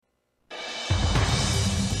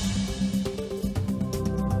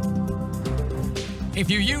If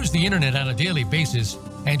you use the internet on a daily basis,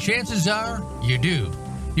 and chances are you do,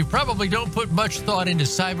 you probably don't put much thought into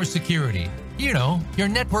cybersecurity. You know, your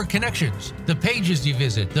network connections, the pages you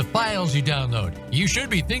visit, the files you download. You should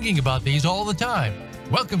be thinking about these all the time.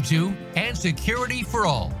 Welcome to And Security for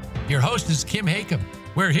All. Your host is Kim Hakem.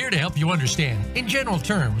 We're here to help you understand, in general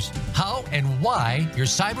terms, how and why your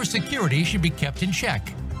cybersecurity should be kept in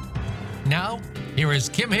check. Now, here is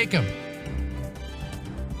Kim Hakem.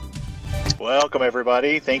 Welcome,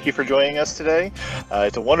 everybody. Thank you for joining us today.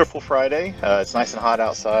 It's a wonderful Friday. It's nice and hot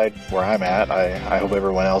outside where I'm at. I hope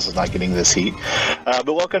everyone else is not getting this heat. But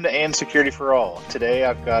welcome to And Security for All. Today,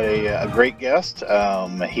 I've got a great guest.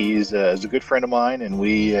 He's a good friend of mine, and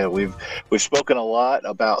we've spoken a lot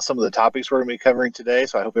about some of the topics we're going to be covering today.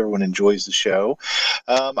 So I hope everyone enjoys the show.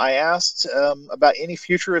 I asked about any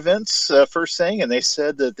future events first thing, and they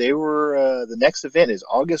said that they were the next event is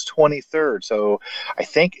August 23rd. So I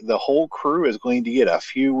think the whole crew is going to get a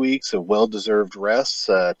few weeks of well-deserved rest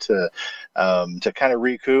to kind of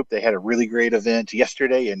recoup. They had a really great event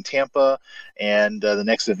yesterday in Tampa, and the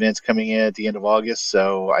next event's coming in at the end of August.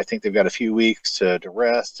 So I think they've got a few weeks to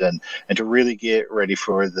rest and to really get ready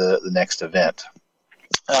for the next event.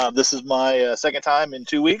 This is my second time in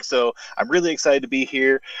 2 weeks, so I'm really excited to be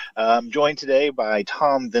here. I'm joined today by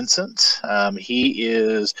Tom Vincent. He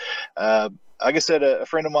is like I said, a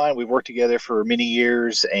friend of mine. We've worked together for many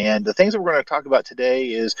years, and the things that we're going to talk about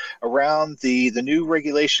today is around the new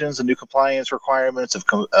regulations, the new compliance requirements of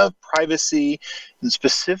privacy, and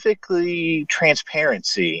specifically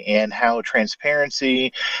transparency, and how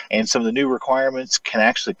transparency and some of the new requirements can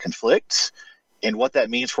actually conflict, and what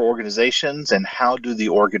that means for organizations, and how do the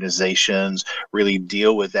organizations really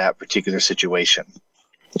deal with that particular situation.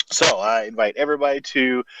 So I invite everybody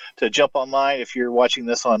to jump online if you're watching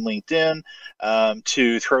this on LinkedIn,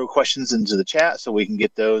 to throw questions into the chat so we can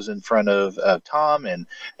get those in front of Tom and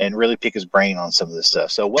really pick his brain on some of this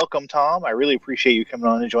stuff. So welcome, Tom. I really appreciate you coming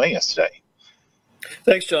on and joining us today.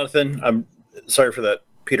 Thanks, Jonathan. I'm sorry for that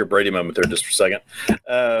Peter Brady moment there just for a second.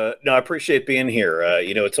 No, I appreciate being here.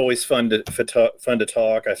 It's always fun to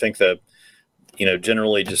talk. I think that,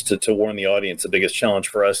 generally just to warn the audience, the biggest challenge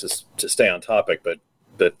for us is to stay on topic, but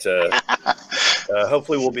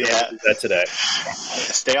hopefully we'll be able to do that today.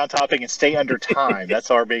 Stay on topic and stay under time.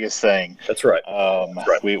 That's our biggest thing. That's right.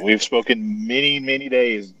 We've spoken many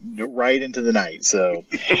days right into the night. So,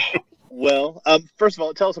 well, first of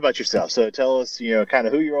all, tell us about yourself. So tell us, kind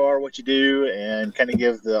of who you are, what you do, and kind of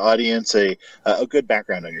give the audience a good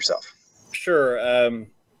background on yourself. Sure.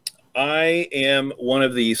 I am one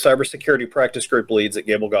of the cybersecurity practice group leads at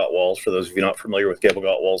Gable Gottwalls. For those of you not familiar with Gable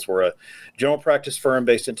Gottwalls, we're a general practice firm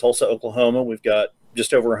based in Tulsa, Oklahoma. We've got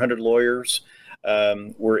just over 100 lawyers.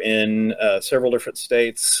 We're in several different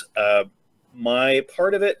states. My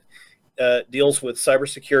part of it deals with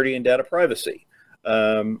cybersecurity and data privacy.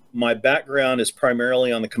 My background is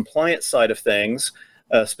primarily on the compliance side of things.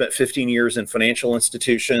 Spent 15 years in financial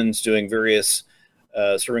institutions doing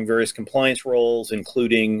serving various compliance roles,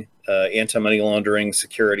 including anti-money laundering,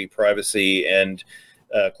 security, privacy, and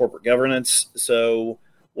corporate governance. So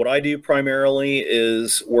what I do primarily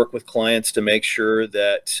is work with clients to make sure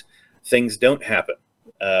that things don't happen.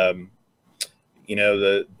 I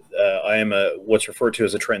am what's referred to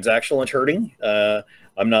as a transactional attorney.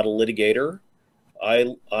 I'm not a litigator.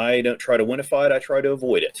 I don't try to win a fight. I try to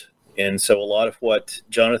avoid it. And so a lot of what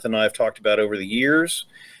Jonathan and I have talked about over the years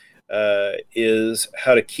is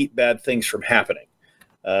how to keep bad things from happening.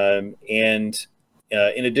 In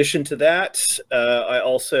addition to that, I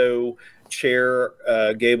also chair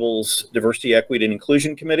Gable's Diversity, Equity, and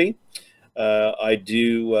Inclusion Committee. I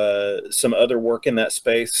do some other work in that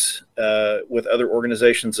space with other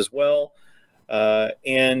organizations as well.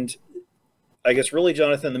 And I guess really,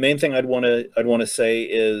 Jonathan, the main thing I'd want to say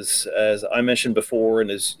is, as I mentioned before,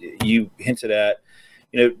 and as you hinted at,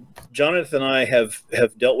 Jonathan and I have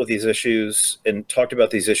dealt with these issues and talked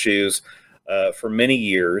about these issues for many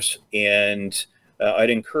years. And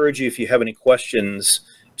I'd encourage you, if you have any questions,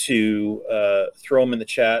 to throw them in the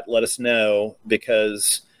chat. Let us know,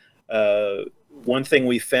 because one thing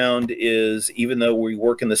we found is, even though we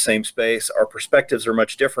work in the same space, our perspectives are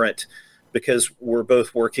much different because we're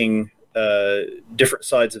both working different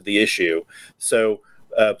sides of the issue. So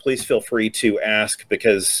please feel free to ask,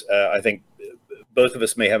 because I think both of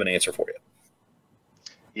us may have an answer for you.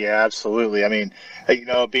 Yeah, absolutely. I mean, being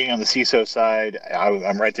on the CISO side,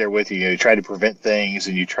 I'm right there with you. You try to prevent things,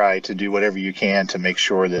 and you try to do whatever you can to make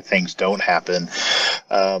sure that things don't happen.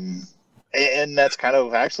 And that's kind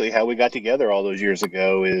of actually how we got together all those years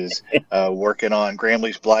ago, is working on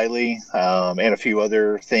Grambley's Blithely, and a few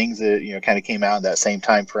other things that, kind of came out in that same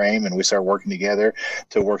time frame. And we started working together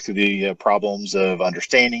to work through the problems of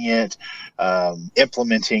understanding it,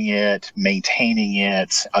 implementing it, maintaining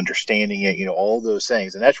it, understanding it, all those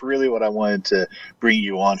things. And that's really what I wanted to bring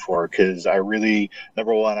you on for, because I really,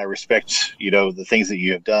 number one, I respect, the things that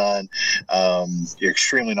you have done. You're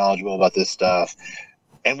extremely knowledgeable about this stuff.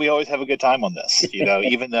 And we always have a good time on this,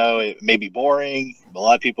 even though it may be boring. A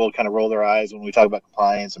lot of people kind of roll their eyes when we talk about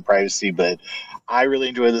compliance and privacy, but I really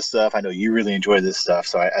enjoy this stuff. I know you really enjoy this stuff,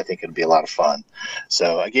 so I think it'll be a lot of fun.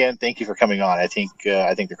 So again, thank you for coming on. I think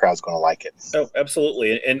the crowd's going to like it. Oh,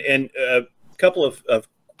 absolutely. And a couple of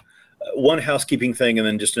one housekeeping thing, and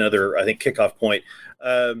then just another, I think, kickoff point.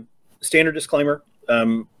 Standard disclaimer.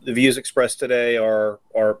 The views expressed today are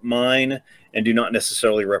mine and do not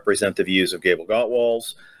necessarily represent the views of Gable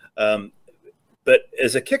Gottwal's. But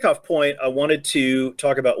as a kickoff point, I wanted to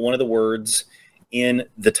talk about one of the words in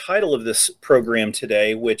the title of this program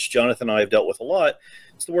today, which Jonathan and I have dealt with a lot.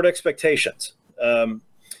 It's the word expectations.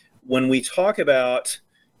 When we talk about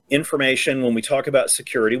information, when we talk about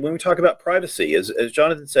security, when we talk about privacy, as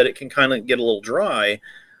Jonathan said, it can kind of get a little dry.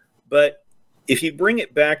 But if you bring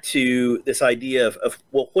it back to this idea of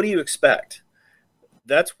well, what do you expect?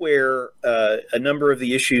 That's where a number of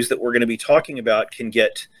the issues that we're going to be talking about can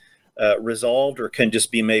get resolved or can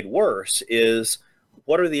just be made worse. Is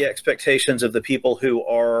what are the expectations of the people who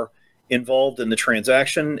are involved in the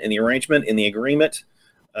transaction, in the arrangement, in the agreement?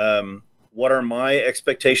 What are my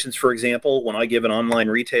expectations, for example, when I give an online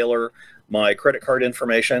retailer my credit card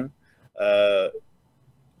information?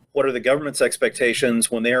 What are the government's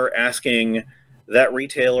expectations when they're asking that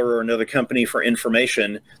retailer or another company for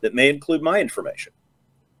information that may include my information?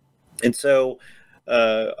 And so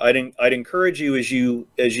I'd encourage you, as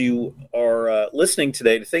you are listening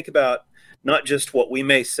today, to think about not just what we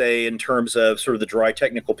may say in terms of sort of the dry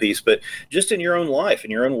technical piece, but just in your own life, in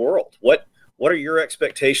your own world. What are your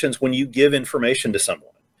expectations when you give information to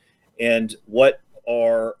someone? And what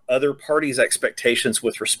are other parties' expectations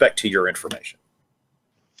with respect to your information?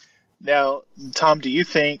 Now, Tom, do you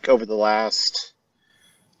think over the last,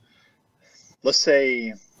 let's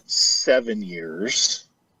say, 7 years,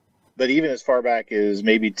 but even as far back as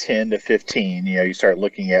maybe 10 to 15, you start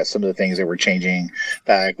looking at some of the things that were changing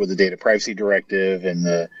back with the Data Privacy Directive and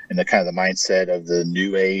the kind of the mindset of the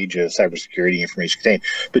new age of cybersecurity information contained.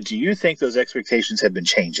 But do you think those expectations have been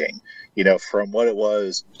changing, from what it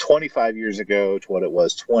was 25 years ago to what it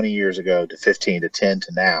was 20 years ago to 15 to 10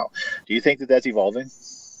 to now? Do you think that that's evolving?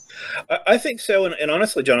 I think so. And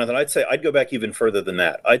honestly, Jonathan, I'd say I'd go back even further than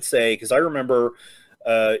that. I'd say, because I remember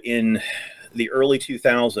in the early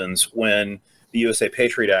 2000s when the USA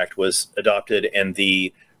Patriot Act was adopted and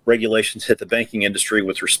the regulations hit the banking industry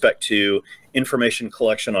with respect to information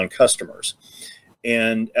collection on customers.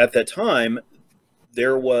 And at that time,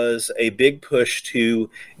 there was a big push to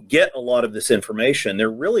get a lot of this information.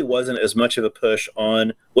 There really wasn't as much of a push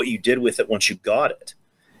on what you did with it once you got it.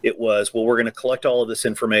 It was, well, we're going to collect all of this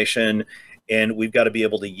information and we've got to be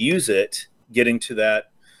able to use it, getting to that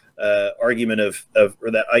argument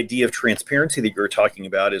or that idea of transparency that you're talking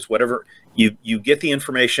about, is whatever you get the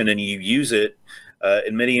information and you use it.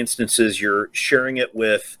 In many instances, you're sharing it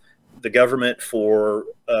with the government for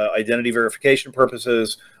identity verification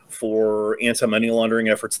purposes, for anti-money laundering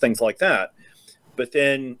efforts, things like that. But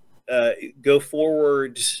then go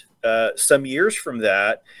forward some years from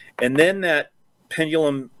that, and then that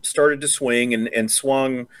pendulum started to swing and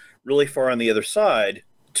swung really far on the other side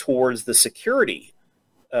towards the security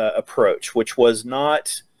approach, which was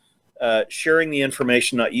not sharing the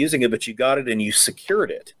information, not using it, but you got it and you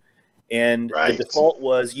secured it. And right. The default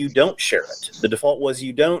was you don't share it. The default was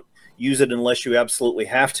you don't use it unless you absolutely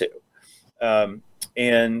have to.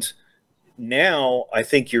 And now I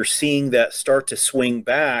think you're seeing that start to swing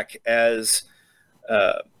back as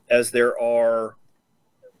there are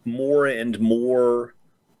more and more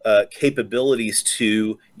capabilities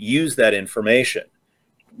to use that information.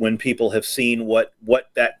 When people have seen what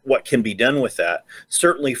can be done with that,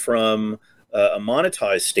 certainly from a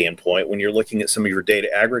monetized standpoint, when you're looking at some of your data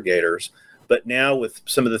aggregators, but now with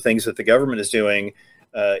some of the things that the government is doing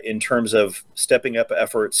in terms of stepping up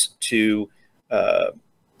efforts to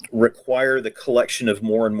require the collection of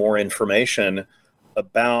more and more information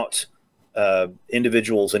about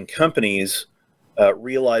individuals and companies,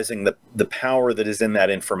 realizing the power that is in that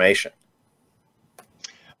information.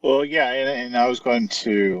 Well, yeah, and I was going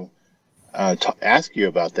to ask you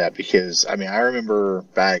about that because, I mean, I remember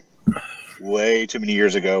back way too many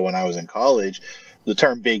years ago when I was in college, the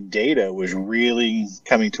term big data was really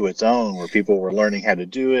coming to its own, where people were learning how to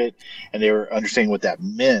do it and they were understanding what that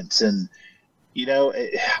meant. And,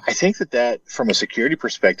 I think that from a security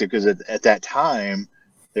perspective, because at that time,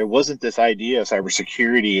 there wasn't this idea of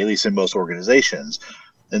cybersecurity, at least in most organizations.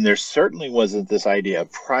 And there certainly wasn't this idea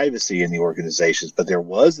of privacy in the organizations, but there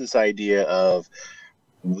was this idea of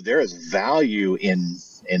there is value in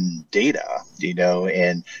data,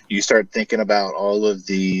 and you start thinking about all of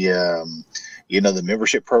the, the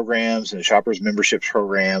membership programs and the shoppers membership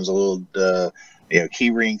programs, a little, key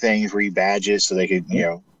ring things, badges, so they could,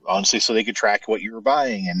 honestly, so they could track what you were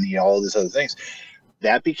buying and, all these other things.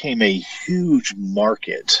 That became a huge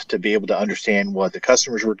market to be able to understand what the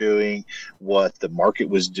customers were doing, what the market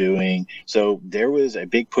was doing. So there was a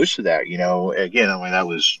big push to that, again, that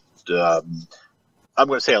was, I'm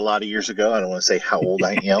going to say a lot of years ago. I don't want to say how old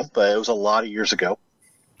I am, but it was a lot of years ago.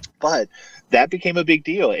 But that became a big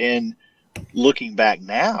deal. And looking back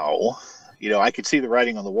now, I could see the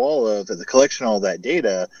writing on the wall of the collection of all that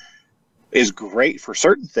data is great for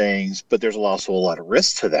certain things, but there's also a lot of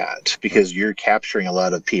risk to that, because you're capturing a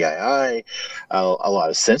lot of PII, a lot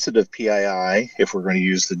of sensitive PII, if we're going to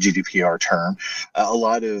use the GDPR term, a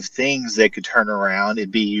lot of things that could turn around and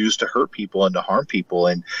be used to hurt people and to harm people.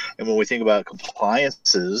 And when we think about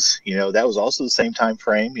compliances, that was also the same time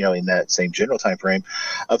frame, in that same general time frame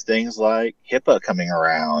of things like HIPAA coming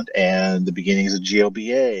around and the beginnings of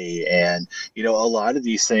GLBA. And, a lot of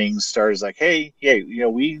these things started as like, hey, yeah,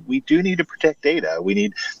 we do need to protect data. We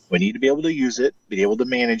need to be able to use it, be able to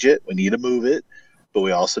manage it. We need to move it, but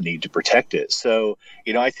we also need to protect it. So,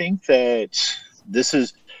 I think that this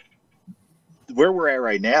is where we're at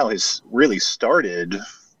right now has really started.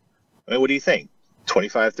 What do you think?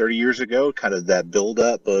 25, 30 years ago, kind of that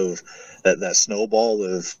buildup of that snowball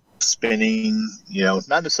of spinning, not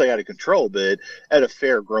necessarily out of control, but at a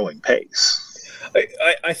fair growing pace.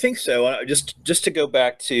 I think so. Just to go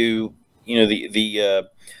back to,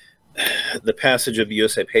 the passage of the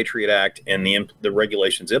USA Patriot Act and the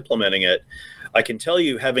regulations implementing it, I can tell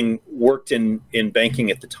you, having worked in banking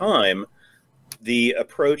at the time, the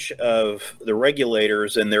approach of the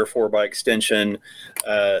regulators, and therefore by extension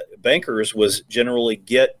bankers, was generally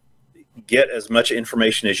get as much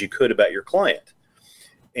information as you could about your client.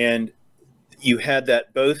 And you had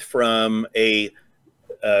that both from a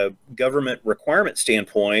government requirement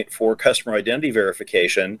standpoint for customer identity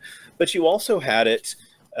verification, but you also had it.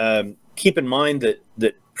 Keep in mind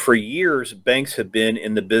that for years, banks have been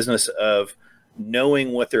in the business of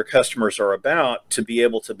knowing what their customers are about to be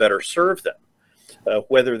able to better serve them,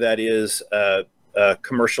 whether that is a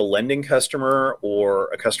commercial lending customer or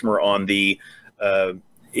a customer on the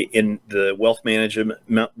in the wealth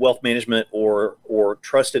management or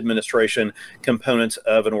trust administration components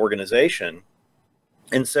of an organization.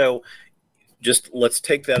 And so, just let's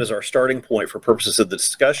take that as our starting point for purposes of the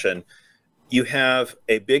discussion. You have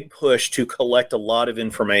a big push to collect a lot of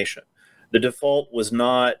information. The default was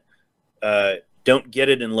not don't get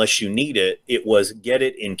it unless you need it. It was get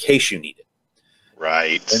it in case you need it.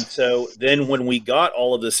 Right. And so then when we got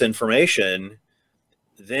all of this information,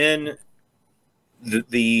 then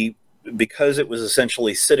the because it was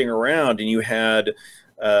essentially sitting around, and you had,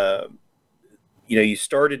 you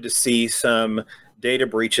started to see some data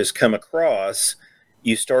breaches come across.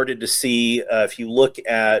 You started to see, if you look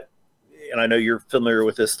at, and I know you're familiar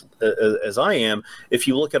with this as I am, if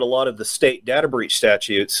you look at a lot of the state data breach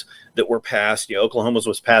statutes that were passed, Oklahoma's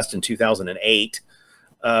was passed in 2008.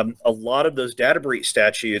 A lot of those data breach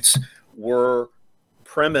statutes were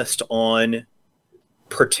premised on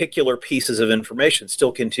particular pieces of information,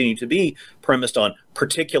 still continue to be premised on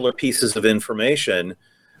particular pieces of information.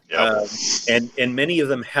 Yep. And many of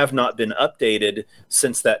them have not been updated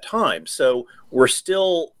since that time. So we're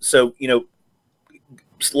still,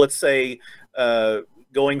 let's say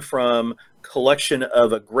going from collection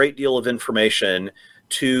of a great deal of information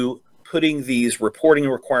to putting these reporting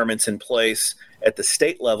requirements in place at the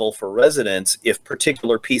state level for residents if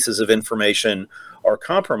particular pieces of information are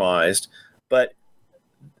compromised. But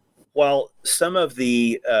while some of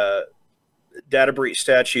the data breach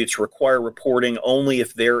statutes require reporting only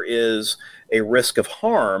if there is a risk of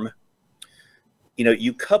harm,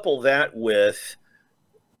 you couple that with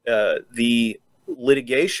the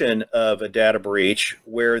litigation of a data breach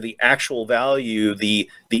where the actual value, the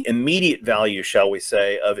immediate value, shall we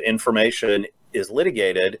say, of information is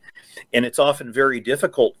litigated, and it's often very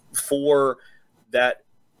difficult for that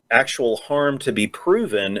actual harm to be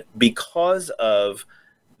proven because of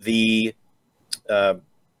the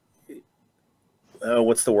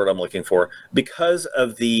what's the word I'm looking for? Because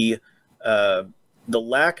of the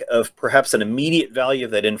lack of perhaps an immediate value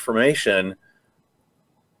of that information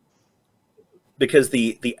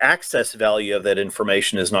the access value of that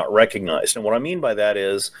information is not recognized. And what I mean by that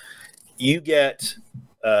is you get,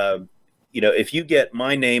 if you get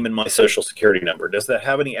my name and my social security number, does that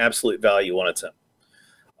have any absolute value on its own?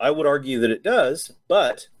 I would argue that it does,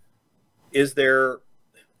 but is there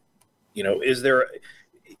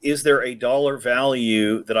a dollar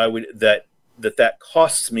value that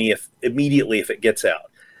costs me immediately if it gets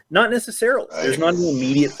out? Not necessarily. There's not any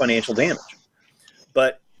immediate financial damage,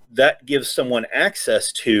 but that gives someone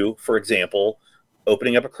access to, for example,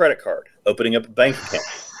 opening up a credit card, opening up a bank account,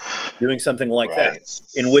 doing something like that.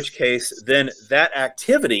 In which case, then that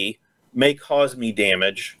activity may cause me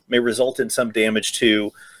damage, may result in some damage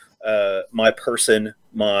to my person,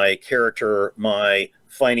 my character, my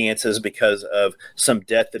finances because of some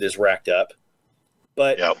debt that is racked up.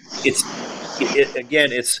 But it's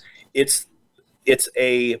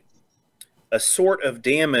a sort of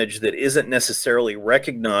damage that isn't necessarily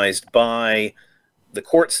recognized by the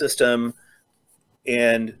court system,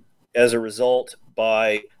 and as a result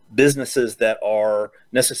by businesses that are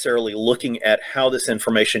necessarily looking at how this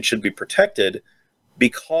information should be protected,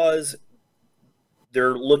 because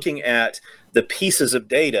they're looking at the pieces of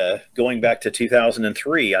data going back to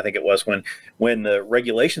 2003, I think it was, when the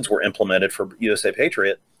regulations were implemented for USA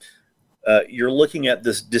Patriot. You're looking at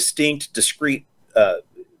this distinct, discrete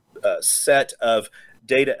set of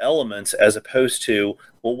data elements, as opposed to,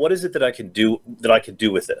 well, what is it that I can do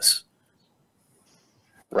with this?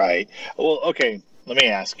 Right. Well, okay. Let me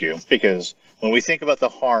ask you, because when we think about the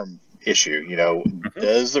harm issue,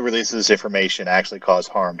 does the release of this information actually cause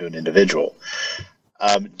harm to an individual?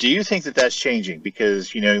 Do you think that that's changing?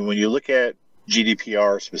 Because, when you look at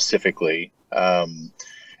GDPR specifically, and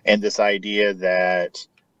this idea that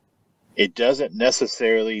it doesn't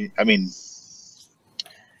necessarily,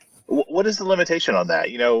 what is the limitation on that?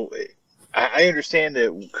 I understand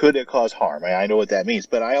that could it cause harm? I know what that means,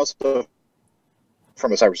 but I also,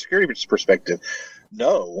 from a cybersecurity perspective,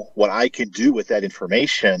 know what I can do with that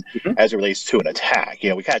information as it relates to an attack.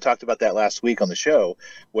 We kind of talked about that last week on the show,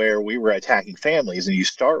 where we were attacking families, and you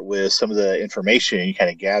start with some of the information and you kind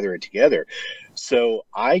of gather it together. So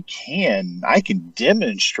I can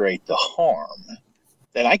demonstrate the harm,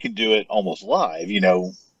 and I can do it almost live,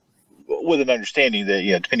 with an understanding that,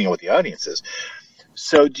 depending on what the audience is.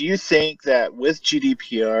 So do you think that with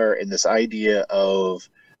GDPR and this idea of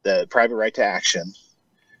the private right to action,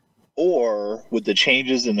 or with the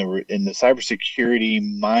changes in the cybersecurity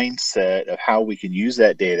mindset of how we can use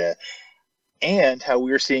that data and how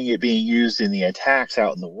we're seeing it being used in the attacks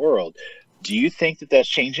out in the world, do you think that that's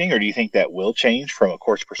changing, or do you think that will change from a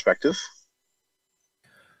court's perspective?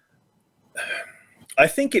 I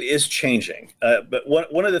think it is changing, but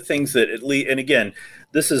one of the things that and again,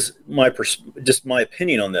 this is just my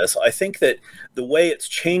opinion on this. I think that the way it's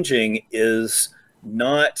changing is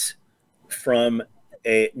not from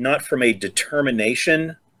a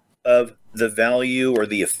determination of the value or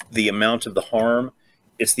the amount of the harm.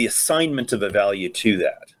 It's the assignment of a value to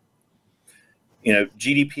that.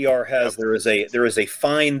 GDPR has there is a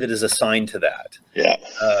fine that is assigned to that. Yeah.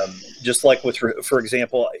 Just like for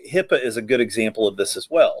example, HIPAA is a good example of this as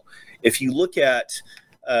well. If you look at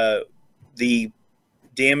the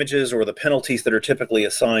damages or the penalties that are typically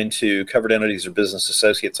assigned to covered entities or business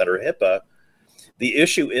associates under HIPAA, the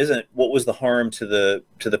issue isn't what was the harm to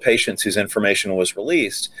the patients whose information was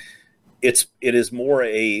released. It is more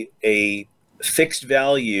a fixed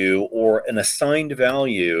value or an assigned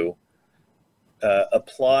value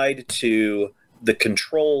applied to the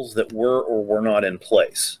controls that were or were not in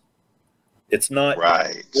place. It's not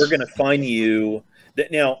right. We're going to fine you.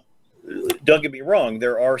 Now, don't get me wrong.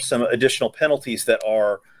 There are some additional penalties that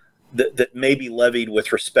may be levied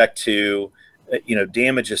with respect to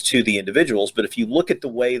damages to the individuals. But if you look at the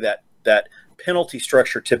way that penalty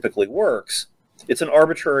structure typically works, it's an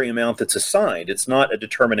arbitrary amount that's assigned. It's not a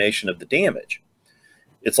determination of the damage.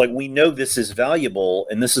 It's like, we know this is valuable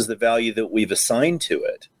and this is the value that we've assigned to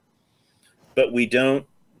it, but we don't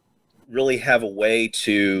really have a way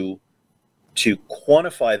to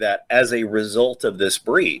quantify that as a result of this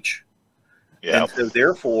breach. Yeah. And so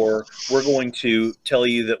therefore, we're going to tell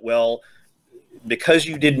you that, well, because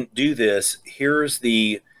you didn't do this, here is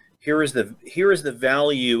the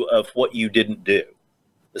value of what you didn't do,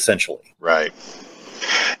 essentially. Right.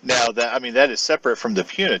 Now that is separate from the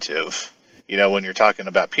punitive. When you're talking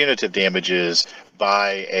about punitive damages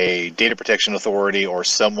by a data protection authority or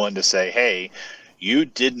someone to say, hey, you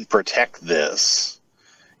didn't protect this,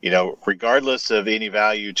 regardless of any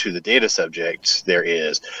value to the data subject, there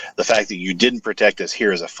is the fact that you didn't protect us.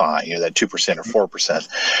 Here is a fine, that 2% or 4%.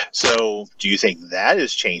 So do you think that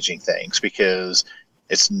is changing things? Because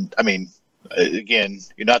again,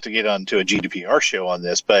 you're not to get onto a GDPR show on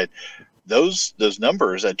this, but those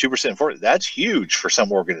numbers at 2% for that's huge for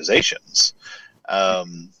some organizations.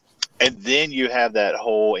 And then you have that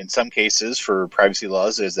whole, in some cases for privacy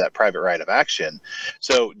laws, is that private right of action.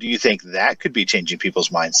 So do you think that could be changing people's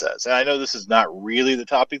mindsets? And I know this is not really the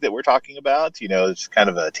topic that we're talking about, it's kind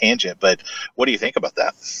of a tangent, but what do you think about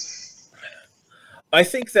that? I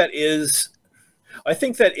think that is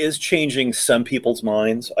changing some people's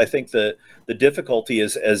minds. I think the difficulty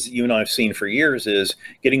is, as you and I have seen for years, is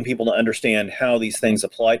getting people to understand how these things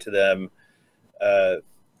apply to them.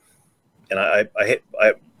 And I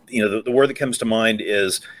the word that comes to mind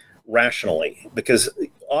is rationally, because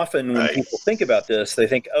often when people think about this, they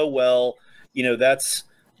think, oh, well, that's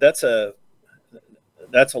a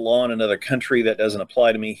law in another country that doesn't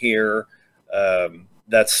apply to me here. They're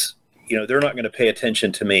not going to pay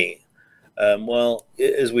attention to me. Well,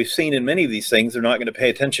 as we've seen in many of these things, they're not going to pay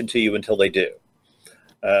attention to you until they do.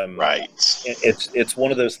 It's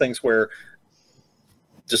one of those things where,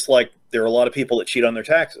 just like there are a lot of people that cheat on their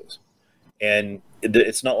taxes, and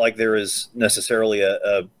it's not like there is necessarily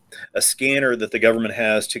a scanner that the government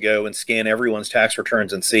has to go and scan everyone's tax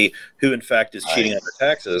returns and see who in fact is cheating on their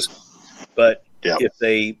taxes. But if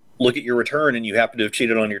they look at your return and you happen to have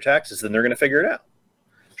cheated on your taxes, then they're going to figure it out.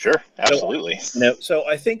 Sure, absolutely. So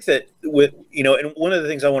I think that and one of the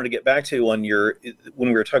things I wanted to get back to when we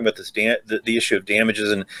were talking about this, the issue of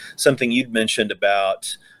damages, and something you'd mentioned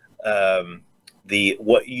about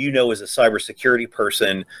what as a cybersecurity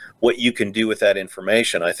person, what you can do with that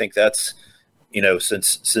information. I think that's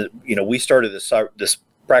since we started this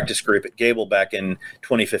practice group at Gable back in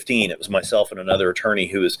 2015. It was myself and another attorney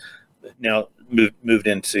who is now moved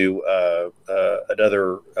into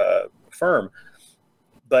another firm.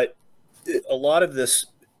 But a lot of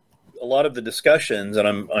the discussions,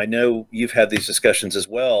 and I know you've had these discussions as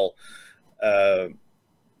well.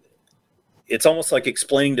 It's almost like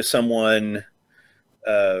explaining to someone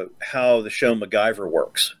how the show MacGyver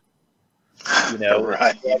works.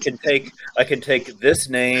 Right. I can take this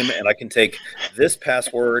name, and I can take this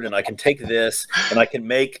password, and I can take this, and I can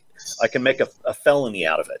make a felony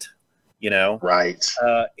out of it. Right.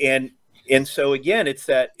 And so again, it's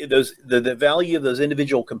that the value of those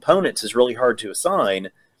individual components is really hard to assign.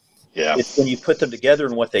 Yeah. It's when you put them together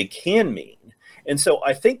and what they can mean. And so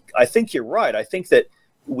I think you're right. I think that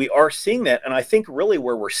we are seeing that, and I think really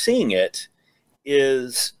where we're seeing it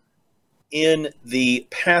is in the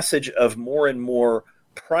passage of more and more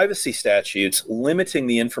privacy statutes limiting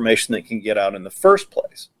the information that can get out in the first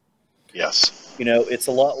place. Yes. It's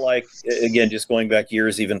a lot like, again, just going back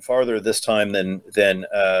years even farther this time than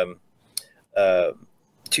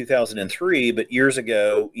 2003, but years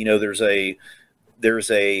ago, there's a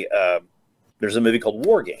movie called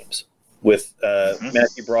War Games with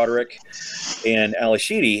Matthew Broderick and Ali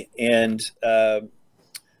Sheedy, and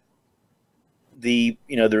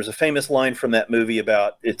there's a famous line from that movie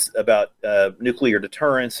about nuclear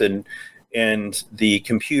deterrence, and the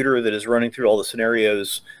computer that is running through all the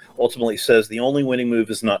scenarios ultimately says the only winning move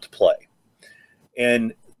is not to play.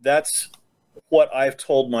 And that's what I've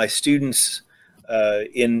told my students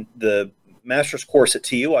in the master's course at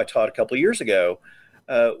TU I taught a couple of years ago,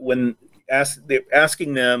 when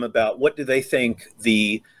asking them about what do they think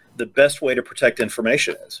the best way to protect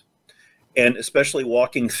information is, and especially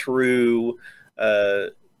walking through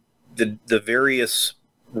the various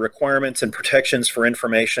requirements and protections for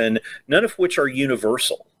information, none of which are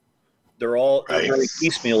universal. They're very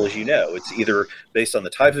piecemeal, as you know. It's either based on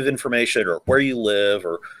the type of information or where you live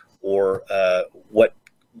or what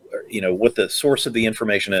the source of the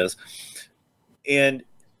information is. And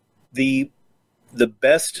the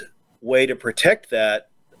best way to protect that,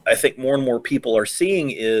 I think more and more people are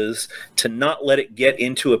seeing, is to not let it get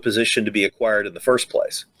into a position to be acquired in the first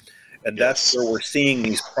place. And that's where we're seeing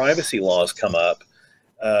these privacy laws come up,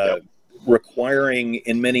 requiring,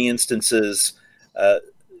 in many instances,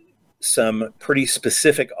 some pretty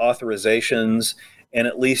specific authorizations, and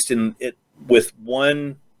at least with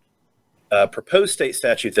one proposed state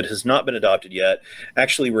statute that has not been adopted yet,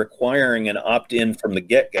 actually requiring an opt-in from the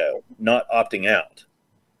get-go, not opting out.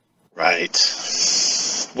 Right.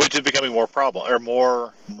 Which is becoming more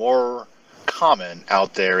more common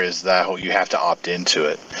out there, is that you have to opt into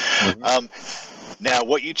it. Mm-hmm. Now,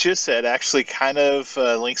 what you just said actually kind of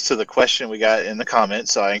links to the question we got in the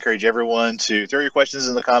comments. So I encourage everyone to throw your questions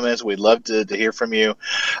in the comments. We'd love to hear from you.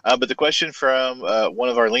 But the question from one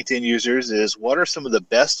of our LinkedIn users is, what are some of the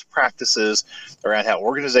best practices around how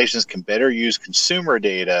organizations can better use consumer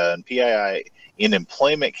data and PII in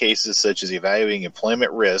employment cases, such as evaluating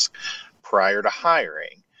employment risk prior to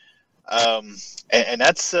hiring? And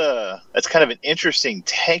that's kind of an interesting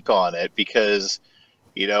take on it because,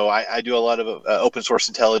 I do a lot of open source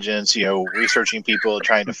intelligence, researching people,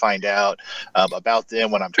 trying to find out about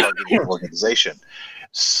them when I'm targeting an organization.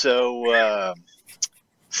 So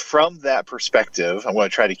from that perspective, I'm going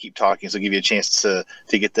to try to keep talking, so give you a chance to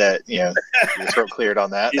get that, your throat cleared on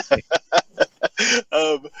that.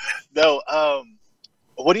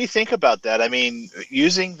 What do you think about that? I mean,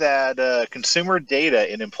 using that consumer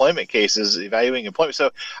data in employment cases, evaluating employment.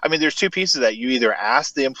 So, I mean, there's two pieces of that. You either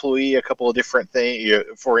ask the employee a couple of different things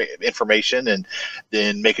for information and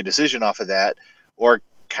then make a decision off of that, or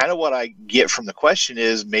kind of what I get from the question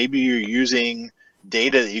is maybe you're using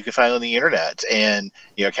data that you can find on the internet and,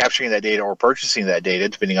 capturing that data or purchasing that data,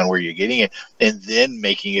 depending on where you're getting it, and then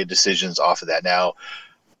making decisions off of that. Now,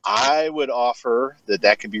 I would offer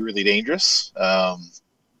that can be really dangerous.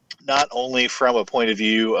 Not only from a point of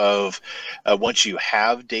view of once you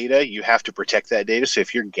have data, you have to protect that data. So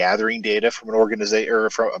if you're gathering data from an organization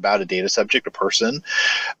or about a data subject, a person,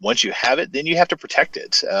 once you have it, then you have to protect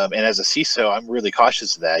it. And as a CISO, I'm really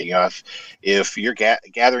cautious of that. If you're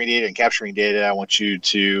gathering data and capturing data, I want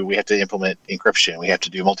we have to implement encryption. We have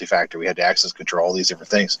to do multi-factor. We have to access control, all these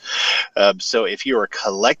different things. So if you are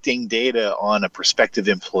collecting data on a prospective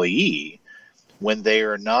employee, when they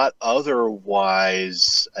are not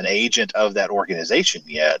otherwise an agent of that organization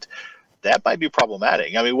yet, that might be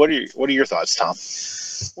problematic. I mean, what are your thoughts, Tom?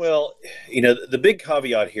 Well, the big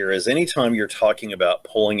caveat here is anytime you're talking about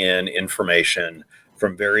pulling in information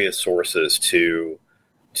from various sources to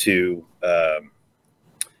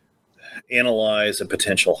analyze a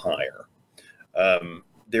potential hire, the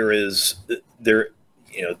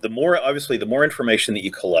more information that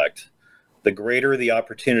you collect, the greater the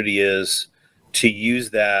opportunity is to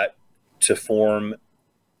use that to form,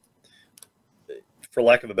 for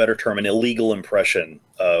lack of a better term, an illegal impression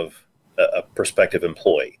of a prospective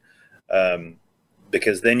employee,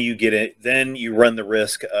 because then you run the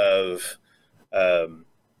risk of, and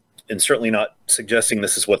certainly not suggesting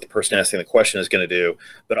this is what the person asking the question is going to do,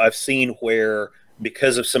 but I've seen where,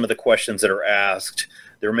 because of some of the questions that are asked,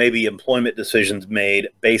 there may be employment decisions made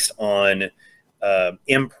based on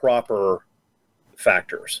improper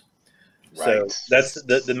factors. Right. So that's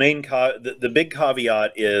the main the big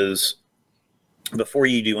caveat is, before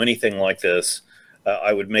you do anything like this,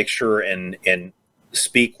 I would make sure and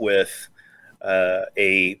speak with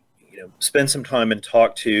spend some time and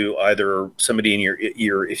talk to either somebody in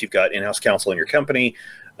your if you've got in-house counsel in your company,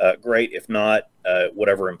 great. If not,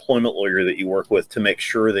 whatever employment lawyer that you work with, to make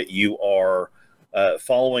sure that you are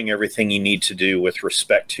following everything you need to do with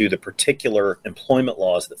respect to the particular employment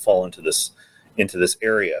laws that fall into this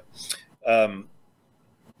area.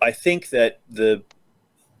 I think that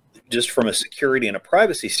just from a security and a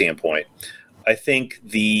privacy standpoint, I think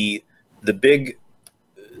the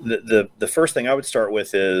first thing I would start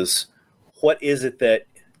with is what is it that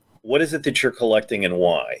you're collecting and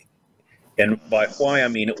why? And by why, I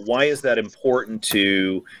mean, why is that important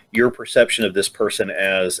to your perception of this person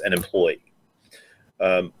as an employee?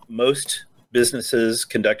 Most businesses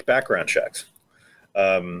conduct background checks.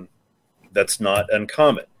 That's not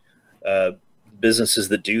uncommon. Businesses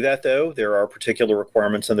that do that, though, there are particular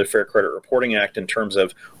requirements under the Fair Credit Reporting Act in terms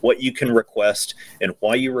of what you can request and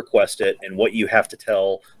why you request it and what you have to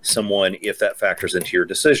tell someone if that factors into your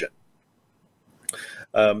decision.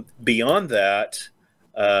 Beyond that,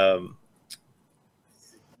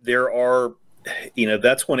 there are,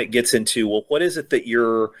 that's when it gets into, well, what is it that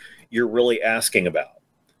you're really asking about?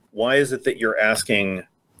 Why is it that you're asking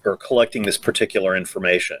or collecting this particular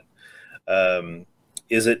information?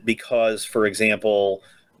 Is it because, for example,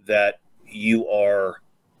 that you are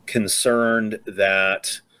concerned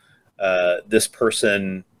that this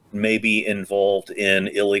person may be involved in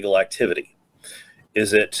illegal activity?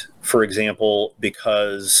 Is it, for example,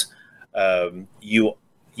 because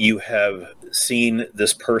you have seen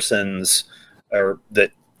this person's, or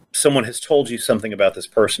that someone has told you something about this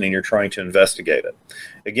person and you're trying to investigate it?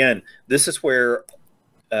 Again, this is where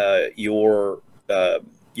your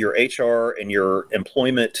HR and your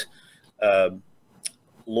employment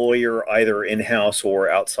lawyer, either in-house or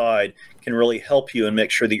outside, can really help you and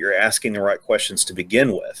make sure that you're asking the right questions to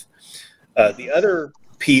begin with. The other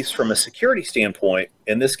piece from a security standpoint,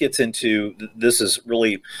 and this is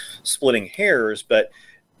really splitting hairs, but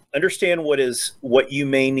understand what you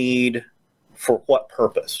may need for what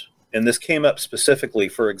purpose. And this came up specifically,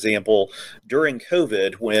 for example, during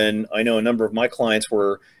COVID, when I know a number of my clients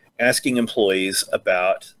were asking employees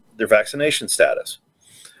about their vaccination status,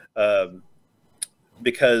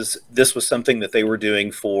 because this was something that they were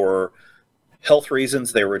doing for health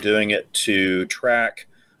reasons. They were doing it to track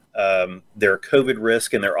their COVID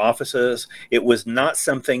risk in their offices. It was not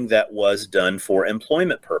something that was done for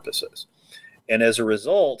employment purposes. And as a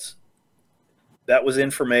result, that was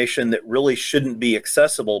information that really shouldn't be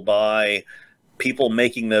accessible by people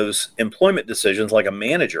making those employment decisions, like a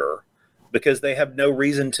manager, because they have no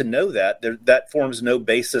reason to know that. That forms no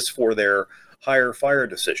basis for their hire or fire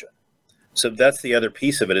decision. So that's the other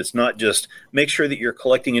piece of it. It's not just make sure that you're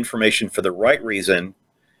collecting information for the right reason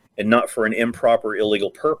and not for an improper, illegal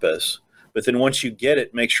purpose. But then once you get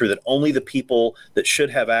it, make sure that only the people that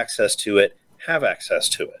should have access to it have access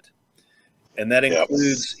to it. And that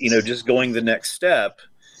includes, just going the next step.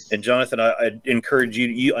 And Jonathan, I encourage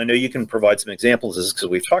you, I know you can provide some examples of this because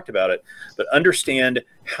we've talked about it, but understand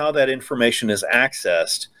how that information is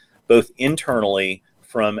accessed, both internally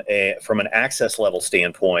from an access level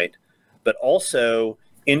standpoint, but also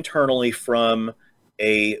internally from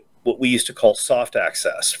what we used to call soft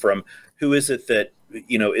access, from who is it that,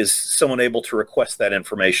 is someone able to request that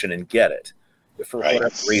information and get it for whatever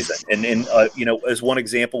reason. And as one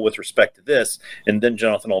example with respect to this, and then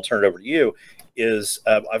Jonathan, I'll turn it over to you, is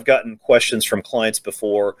I've gotten questions from clients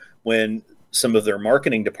before when some of their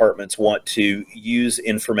marketing departments want to use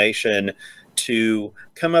information to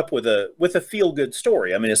come up with a feel-good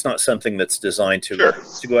story. I mean, it's not something that's designed to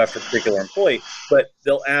go after a particular employee, but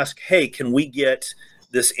they'll ask, hey, can we get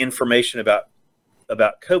this information about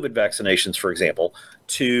COVID vaccinations, for example,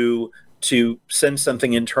 to send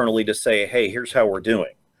something internally to say, hey, here's how we're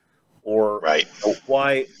doing, or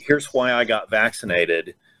here's why I got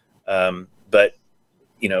vaccinated. But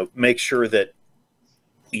make sure that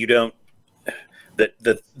you don't, that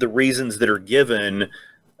the reasons that are given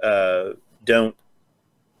don't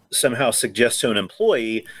somehow suggest to an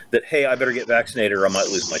employee that, hey, I better get vaccinated or I might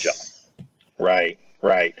lose my job. Right.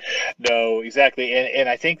 No, exactly. And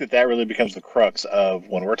I think that really becomes the crux of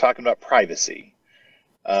when we're talking about privacy.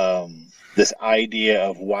 This idea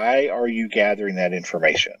of why are you gathering that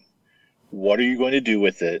information? What are you going to do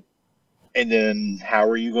with it? And then how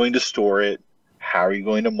are you going to store it? How are you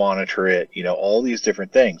going to monitor it? All these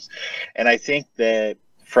different things. And I think that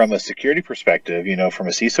from a security perspective, from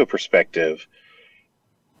a CISO perspective,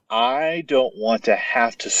 I don't want to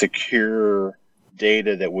have to secure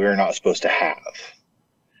data that we're not supposed to have.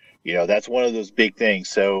 That's one of those big things.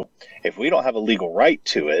 So if we don't have a legal right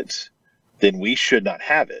to it, then we should not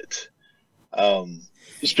have it.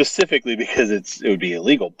 Specifically because it would be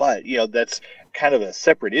illegal. But, that's kind of a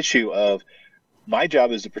separate issue of my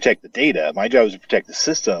job is to protect the data. My job is to protect the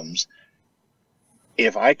systems.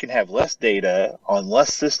 If I can have less data on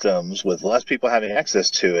less systems with less people having access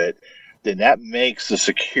to it, then that makes the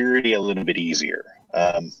security a little bit easier.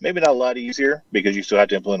 Maybe not a lot easier because you still have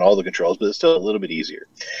to implement all the controls, but it's still a little bit easier.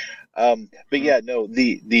 But yeah, no,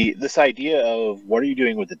 this idea of what are you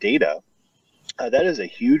doing with the data, that is a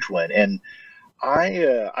huge one. And I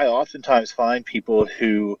oftentimes find people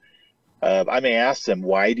who I may ask them,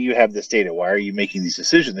 why do you have this data? Why are you making these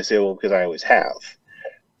decisions? They say, well, because I always have.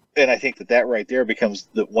 And I think that right there becomes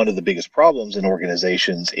one of the biggest problems in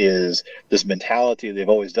organizations is this mentality. They've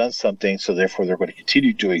always done something, so therefore they're going to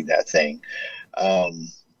continue doing that thing.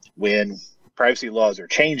 When privacy laws are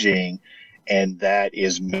changing, and that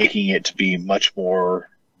is making it to be much more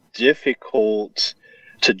difficult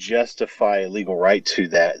to justify a legal right to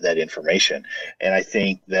that information. And I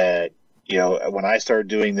think that, when I started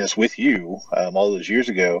doing this with you all those years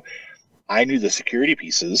ago, I knew the security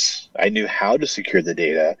pieces. I knew how to secure the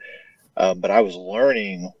data, but I was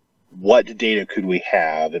learning what data could we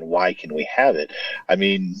have and why can we have it. I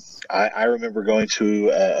mean, I remember going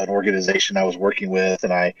to an organization I was working with,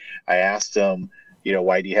 and I asked them,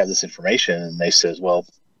 why do you have this information? And they says, well,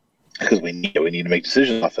 because we need to make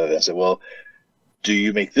decisions off of it. I said, well, do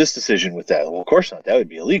you make this decision with that? Well, of course not. That would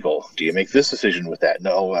be illegal. Do you make this decision with that?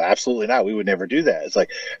 No, absolutely not. We would never do that. It's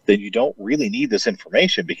like, then you don't really need this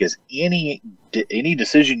information, because any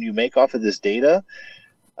decision you make off of this data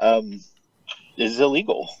is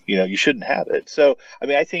illegal. You shouldn't have it. So, I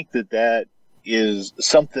mean, I think that is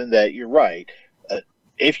something that you're right.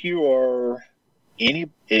 If you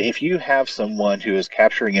have someone who is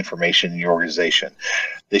capturing information in your organization,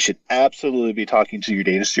 they should absolutely be talking to your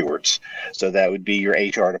data stewards. So that would be your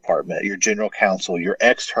HR department, your general counsel, your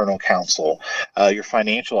external counsel, your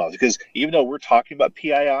financial office. Because even though we're talking about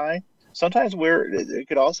PII, sometimes it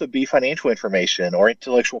could also be financial information or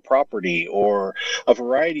intellectual property or a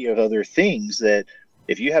variety of other things that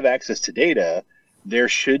if you have access to data, there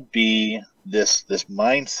should be this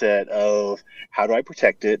mindset of how do I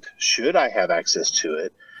protect it? Should I have access to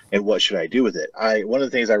it? And what should I do with it? One of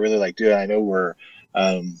the things I really like doing, I know we're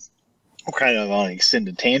I'm kind of on an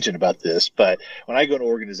extended tangent about this, but when I go to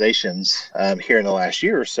organizations here in the last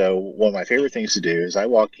year or so, one of my favorite things to do is I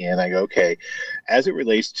walk in, I go, okay, as it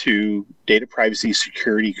relates to data privacy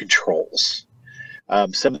security controls,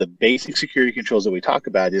 some of the basic security controls that we talk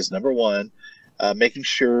about is number one, making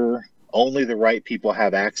sure only the right people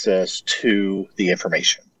have access to the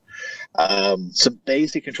information. Some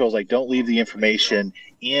basic controls like don't leave the information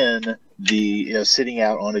in the, sitting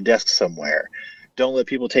out on a desk somewhere. Don't let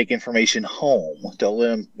people take information home. Don't let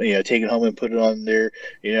them, take it home and put it on their,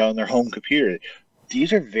 on their home computer.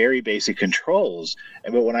 These are very basic controls.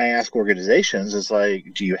 But when I ask organizations, it's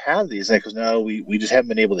like, do you have these? And they goes, no, we just haven't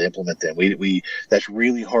been able to implement them. We that's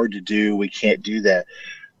really hard to do. We can't do that.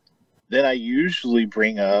 Then I usually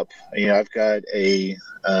bring up, I've got a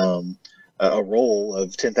roll of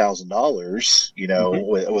 $10,000,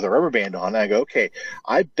 with a rubber band on. And I go, okay,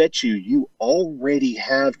 I bet you already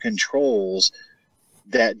have controls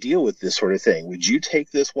that deal with this sort of thing. Would you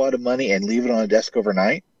take this wad of money and leave it on a desk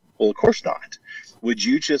overnight? Well, of course not. Would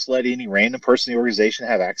you just let any random person in the organization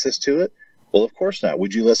have access to it? Well, of course not.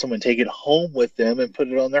 Would you let someone take it home with them and put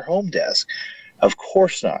it on their home desk? Of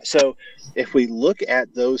course not. So if we look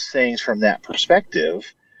at those things from that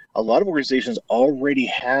perspective, a lot of organizations already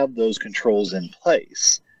have those controls in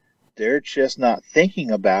place. They're just not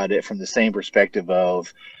thinking about it from the same perspective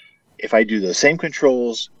of, if I do the same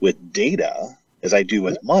controls with data as I do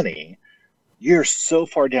with money, you're so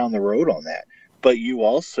far down the road on that. But you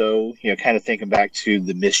also, kind of thinking back to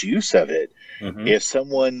the misuse of it. Mm-hmm. If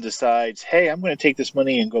someone decides, hey, I'm going to take this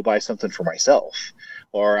money and go buy something for myself,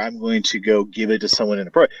 or I'm going to go give it to someone in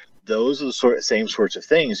a program, those are the same sorts of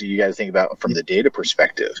things that you got to think about from the data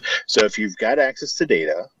perspective. So if you've got access to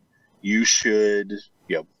data, you should,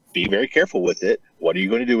 be very careful with it. What are you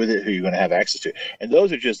going to do with it? Who are you going to have access to? And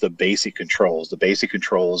those are just the basic controls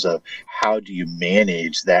of how do you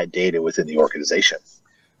manage that data within the organization.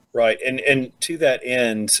 Right. And to that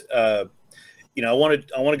end, I want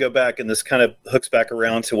to go back, and this kind of hooks back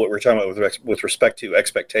around to what we're talking about with respect to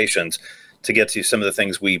expectations, to get to some of the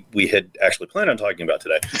things we had actually planned on talking about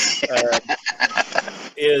today,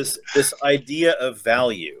 is this idea of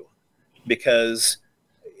value, because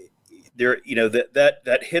there,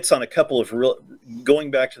 that hits on a couple of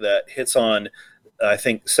going back to that, hits on, I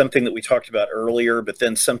think, something that we talked about earlier, but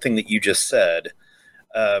then something that you just said,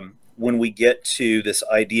 when we get to this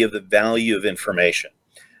idea of the value of information.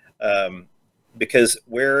 Because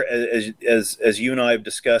as you and I have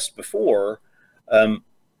discussed before,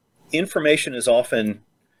 information is often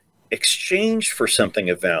exchanged for something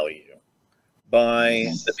of value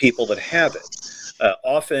by the people that have it.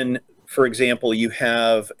 Often, for example, you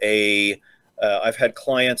have I've had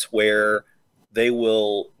clients where they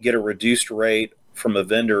will get a reduced rate from a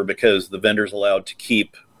vendor because the vendor's allowed to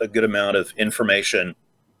keep a good amount of information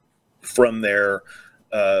from their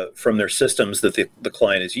systems that the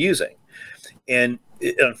client is using. And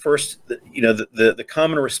at first, the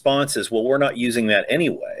common response is, well, we're not using that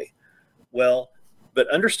anyway. Well, but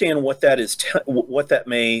understand what that is, what that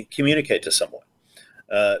may communicate to someone.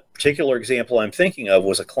 Particular example I'm thinking of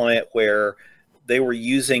was a client where they were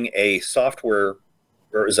using a software,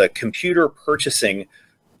 or as a computer purchasing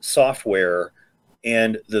software,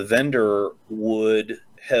 and the vendor would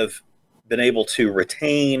have been able to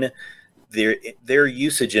retain their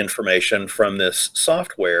usage information from this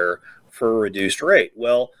software for a reduced rate.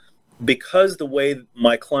 Well, because the way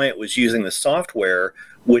my client was using the software,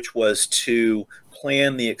 which was to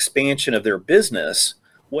plan the expansion of their business,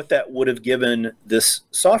 what that would have given this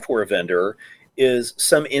software vendor is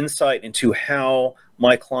some insight into how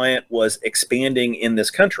my client was expanding in this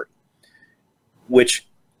country, which,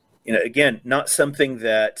 again, not something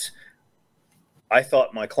that I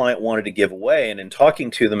thought my client wanted to give away. And in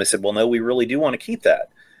talking to them, I said, well, no, we really do want to keep that.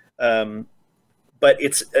 But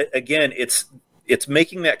it's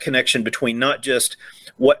making that connection between not just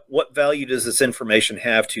what value does this information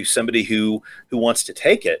have to somebody who wants to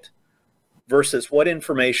take it, versus what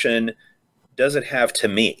information does it have to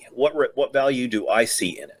me? What value do I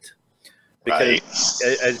see in it?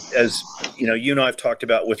 Because as you and I have talked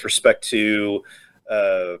about with respect to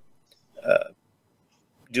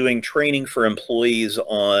doing training for employees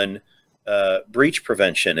on breach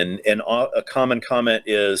prevention, and a common comment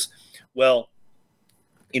is, well,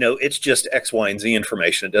 it's just X, Y, and Z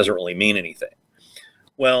information. It doesn't really mean anything.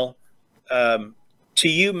 Well, to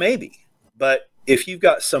you, maybe. But if you've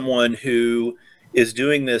got someone who is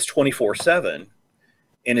doing this 24/7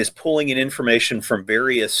 and is pulling in information from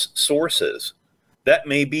various sources, that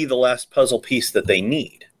may be the last puzzle piece that they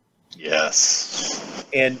need. Yes.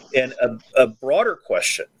 And a broader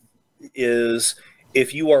question is,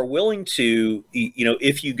 if you are willing to,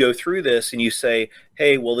 if you go through this and you say,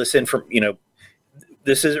 hey, well, this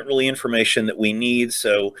isn't really information that we need,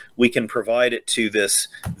 so we can provide it to this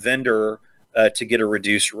vendor to get a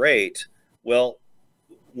reduced rate. Well,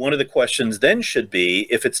 one of the questions then should be,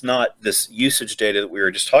 if it's not this usage data that we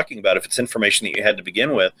were just talking about, if it's information that you had to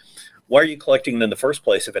begin with, why are you collecting it in the first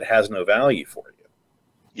place if it has no value for you?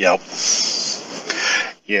 Yep.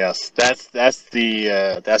 Yes, that's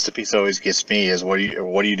the piece that always gets me, is what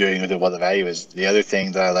are you doing with it, what the value is. The other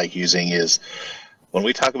thing that I like using is, when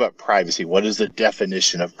we talk about privacy, what is the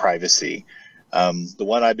definition of privacy? The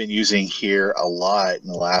one I've been using here a lot in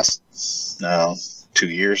the last 2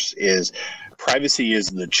 years is, privacy is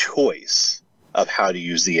the choice of how to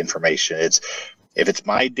use the information. If it's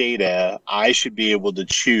my data, I should be able to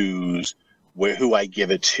choose who I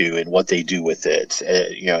give it to and what they do with it,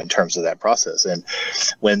 in terms of that process. And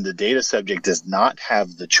when the data subject does not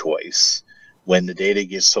have the choice, when the data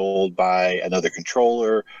gets sold by another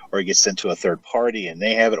controller, or it gets sent to a third party and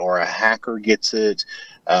they have it, or a hacker gets it,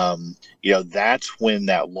 that's when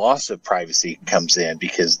that loss of privacy comes in,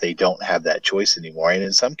 because they don't have that choice anymore. And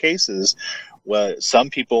in some cases, well,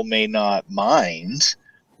 some people may not mind,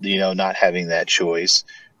 not having that choice.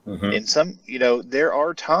 Mm-hmm. In some, there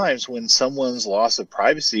are times when someone's loss of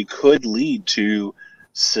privacy could lead to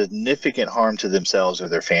significant harm to themselves or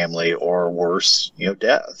their family, or worse,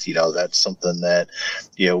 death. That's something that,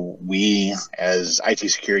 we as IT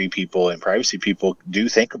security people and privacy people do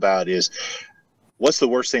think about, is what's the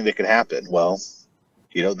worst thing that could happen? Well,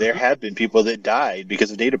 there have been people that died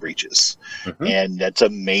because of data breaches, mm-hmm. and that's a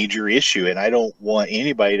major issue. And I don't want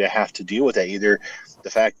anybody to have to deal with that, either the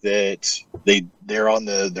fact that they're on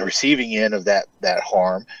the receiving end of that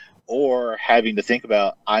harm, or having to think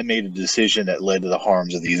about, I made a decision that led to the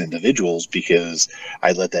harms of these individuals because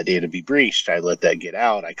I let that data be breached, I let that get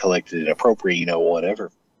out, I collected it appropriate,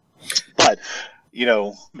 whatever. But,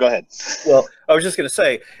 go ahead. Well, I was just going to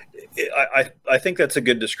say, I think that's a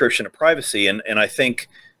good description of privacy, and I think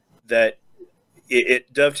that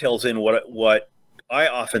it dovetails in what I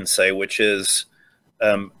often say, which is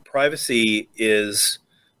privacy is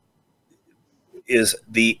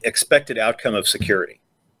the expected outcome of security.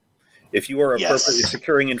 If you are appropriately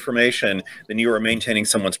securing information, then you are maintaining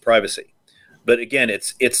someone's privacy. But again,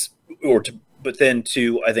 but then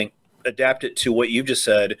to, I think, adapt it to what you just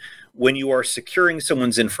said, when you are securing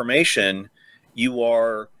someone's information, you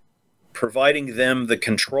are providing them the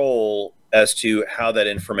control as to how that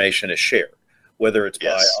information is shared, whether it's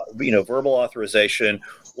by verbal authorization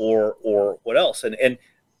or what else.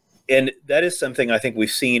 And that is something I think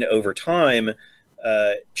we've seen over time.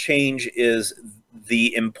 Change is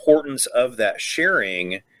the importance of that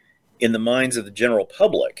sharing in the minds of the general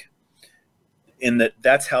public, in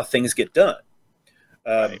that's how things get done.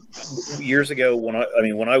 Years ago,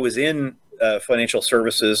 when I was in financial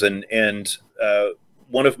services, and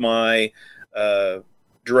one of my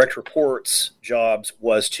direct reports jobs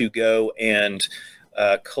was to go and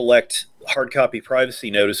collect hard copy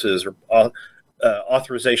privacy notices, or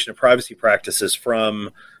authorization of privacy practices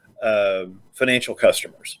from financial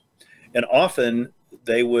customers. And often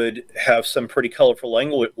they would have some pretty colorful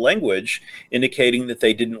language indicating that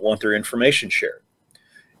they didn't want their information shared.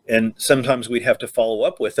 And sometimes we'd have to follow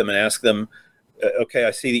up with them and ask them, okay,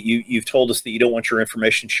 I see that you've told us that you don't want your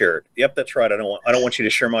information shared. Yep, that's right. I don't want you to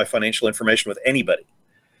share my financial information with anybody.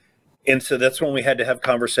 And so that's when we had to have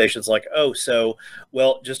conversations like,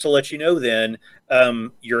 just to let you know then,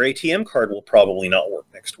 your ATM card will probably not work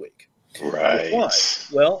next week. Right. Why?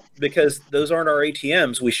 Well, because those aren't our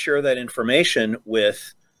ATMs. We share that information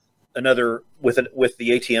with the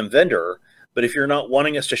ATM vendor. But if you're not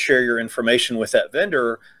wanting us to share your information with that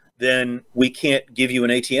vendor, then we can't give you an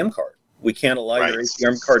ATM card. We can't allow your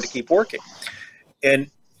ATM card to keep working.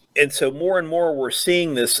 And so more and more we've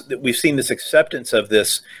seen this acceptance of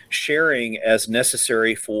this sharing as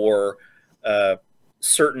necessary for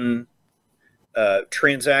certain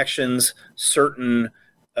transactions, certain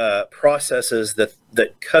processes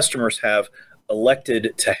that customers have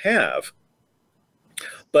elected to have.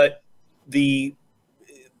 But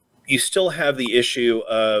you still have the issue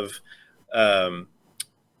of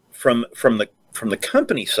from the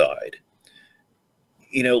company side.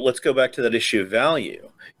 Let's go back to that issue of value.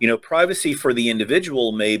 Privacy for the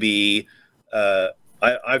individual may be,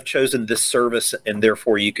 I've chosen this service and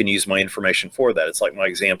therefore you can use my information for that. It's like my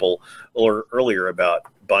example earlier about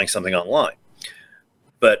buying something online.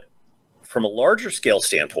 But from a larger scale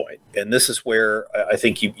standpoint, and this is where I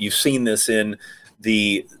think you've seen this in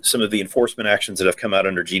some of the enforcement actions that have come out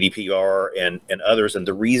under GDPR and others, and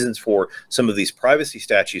the reasons for some of these privacy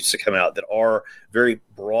statutes to come out that are very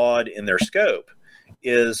broad in their scope,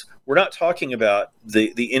 is we're not talking about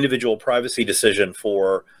the individual privacy decision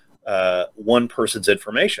for one person's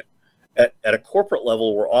information. At a corporate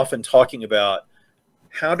level, we're often talking about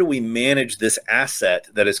how do we manage this asset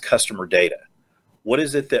that is customer data? What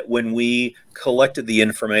is it that when we collected the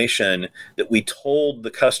information that we told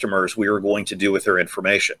the customers we were going to do with their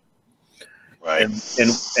information? Right.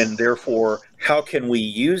 And therefore, how can we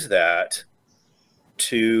use that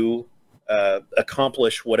to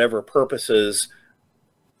accomplish whatever purposes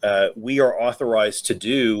we are authorized to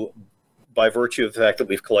do by virtue of the fact that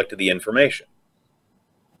we've collected the information?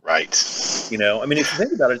 Right. You know, I mean, if you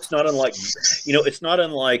think about it, it's not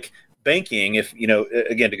unlike banking. If, you know,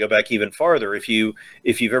 again, to go back even farther, if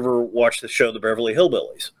you've ever watched the show The Beverly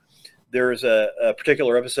Hillbillies, there's a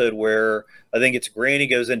particular episode where I think it's Granny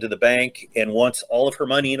goes into the bank and wants all of her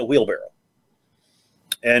money in a wheelbarrow.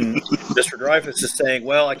 And Mr. Dreyfus is saying,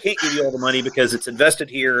 well, I can't give you all the money because it's invested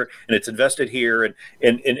here and it's invested here.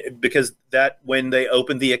 And because that when they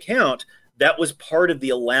opened the account, that was part of the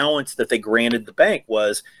allowance that they granted the bank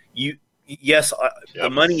was the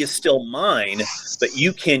money is still mine, but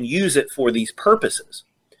you can use it for these purposes.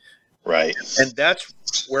 Right. And that's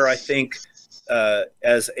where I think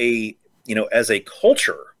as a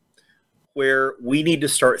culture, where we need to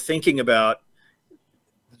start thinking about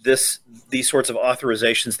these sorts of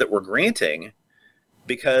authorizations that we're granting,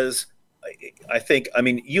 because I think, I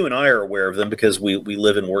mean, you and I are aware of them because we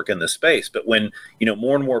live and work in this space. But when, you know,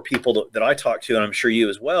 more and more people that I talk to, and I'm sure you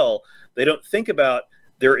as well, they don't think about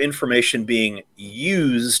their information being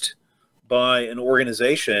used by an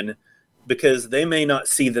organization because they may not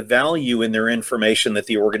see the value in their information that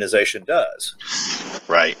the organization does.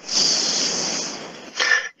 Right.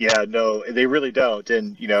 Yeah, no, they really don't.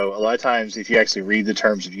 And, you know, a lot of times if you actually read the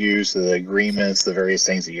terms of use, the agreements, the various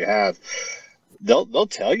things that you have, they'll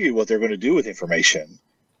tell you what they're going to do with information.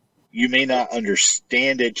 You may not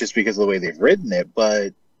understand it just because of the way they've written it,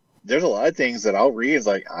 but there's a lot of things that I'll read. It's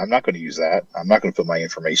like, I'm not going to use that. I'm not going to put my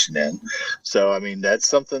information in. So, I mean, that's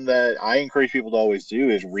something that I encourage people to always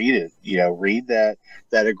do is read it. You know, read that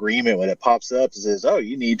agreement when it pops up. It says, oh,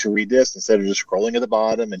 you need to read this instead of just scrolling at the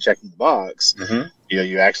bottom and checking the box. Mm-hmm. You know,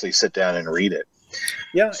 you actually sit down and read it.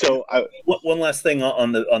 Yeah. So one last thing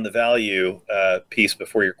on the value piece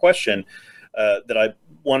before your question that I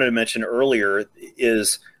wanted to mention earlier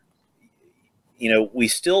is, you know, we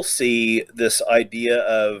still see this idea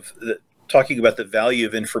of talking about the value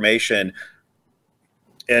of information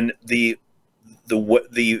and the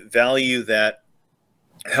value that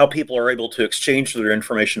how people are able to exchange their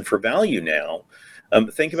information for value now.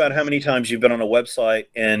 Think about how many times you've been on a website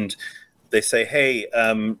and they say, hey,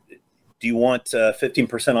 do you want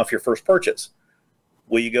 15% off your first purchase?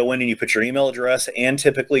 Well, you go in and you put your email address and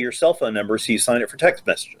typically your cell phone number, so you sign it for text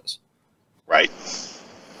messages. Right.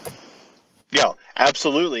 Yeah,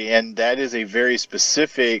 absolutely. And that is a very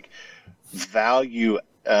specific value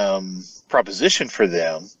proposition for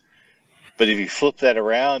them. But if you flip that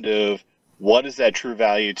around of what is that true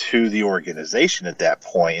value to the organization at that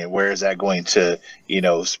point, and where is that going to, you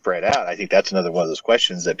know, spread out? I think that's another one of those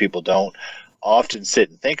questions that people don't often sit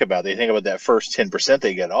and think about. They think about that first 10%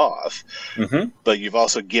 they get off, mm-hmm. but you've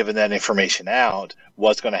also given that information out.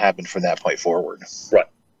 What's going to happen from that point forward? Right.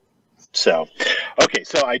 So, okay,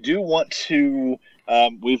 so I do want to,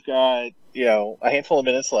 we've got, you know, a handful of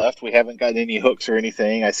minutes left. We haven't gotten any hooks or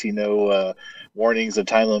anything. I see no warnings of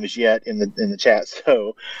time limits yet in the chat.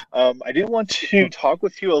 So I do want to talk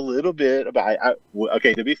with you a little bit about,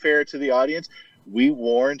 okay, to be fair to the audience, we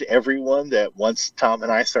warned everyone that once Tom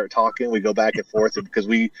and I start talking, we go back and forth because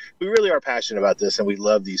we really are passionate about this and we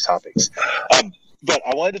love these topics. But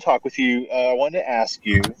I wanted to talk with you. I wanted to ask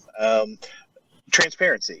you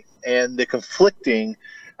transparency and the conflicting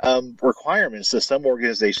requirements that some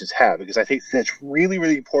organizations have, because I think that's really,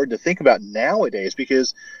 really important to think about nowadays,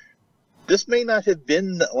 because this may not have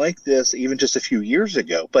been like this even just a few years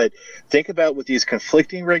ago. But think about with these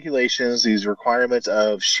conflicting regulations, these requirements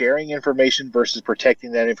of sharing information versus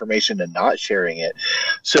protecting that information and not sharing it.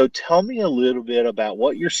 So tell me a little bit about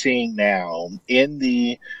what you're seeing now in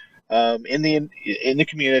the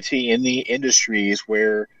community, in the industries,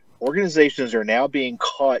 where organizations are now being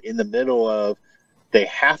caught in the middle of they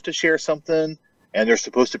have to share something and they're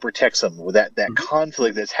supposed to protect something with that mm-hmm.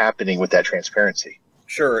 conflict that's happening with that transparency.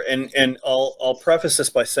 Sure. And I'll preface this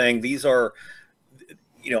by saying these are,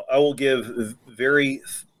 you know, I will give very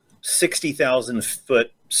 60,000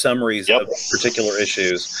 foot summaries of particular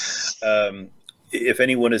issues. If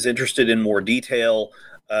anyone is interested in more detail,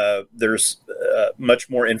 there's much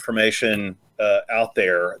more information out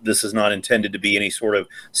there. This is not intended to be any sort of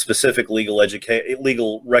specific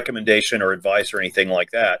legal recommendation or advice or anything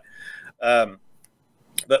like that.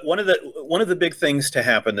 But one of the big things to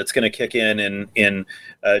happen that's going to kick in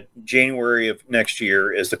January of next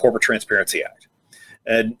year is the Corporate Transparency Act.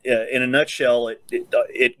 And in a nutshell,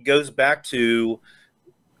 it goes back to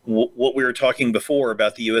what we were talking before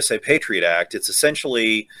about the USA Patriot Act. It's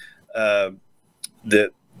essentially the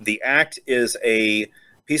act is a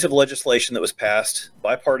piece of legislation that was passed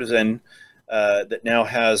bipartisan that now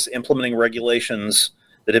has implementing regulations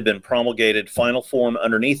that have been promulgated, final form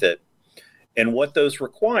underneath it. And what those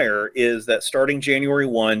require is that starting January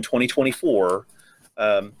 1, 2024,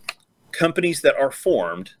 companies that are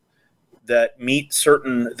formed that meet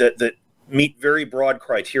that meet very broad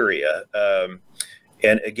criteria.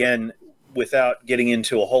 And again, without getting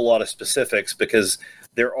into a whole lot of specifics, because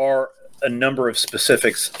there are a number of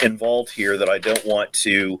specifics involved here that I don't want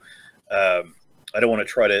to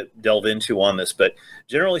try to delve into on this. But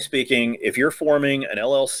generally speaking, if you're forming an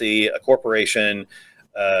LLC, a corporation,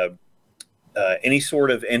 any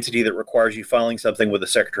sort of entity that requires you filing something with the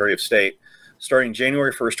Secretary of State, starting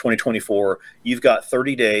January 1st, 2024, you've got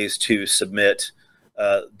 30 days to submit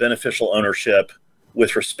beneficial ownership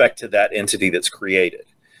with respect to that entity that's created.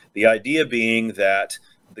 The idea being that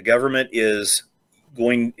the government has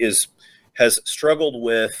struggled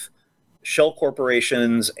with shell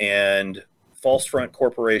corporations and false front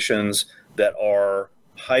corporations that are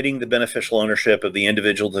hiding the beneficial ownership of the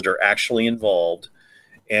individuals that are actually involved.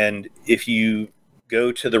 And if you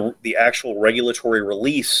go to the actual regulatory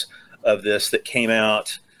release of this that came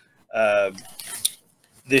out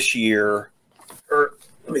this year, or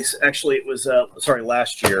actually it was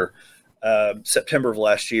last year, September of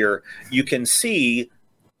last year, you can see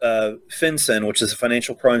FinCEN, which is a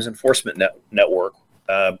Financial Crimes Enforcement Network,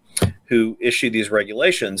 who issued these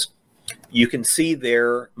regulations. You can see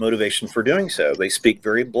their motivation for doing so. They speak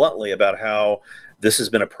very bluntly about how this has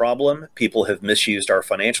been a problem. People have misused our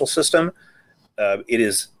financial system. It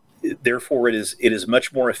is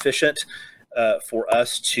much more efficient for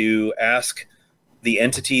us to ask the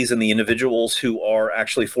entities and the individuals who are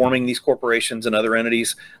actually forming these corporations and other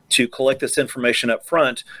entities to collect this information up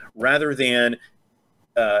front, rather than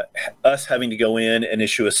us having to go in and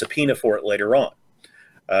issue a subpoena for it later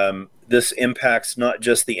on. This impacts not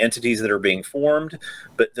just the entities that are being formed,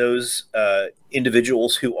 but those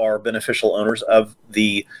individuals who are beneficial owners of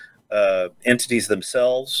the entities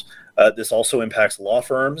themselves. This also impacts law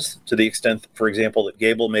firms to the extent, for example, that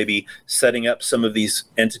Gable may be setting up some of these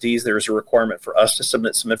entities. There is a requirement for us to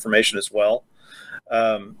submit some information as well.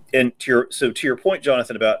 And to your point,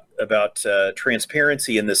 Jonathan, about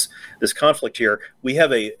transparency in this conflict here, we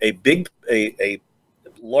have a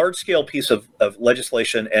large-scale piece of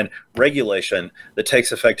legislation and regulation that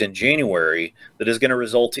takes effect in January that is going to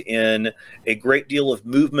result in a great deal of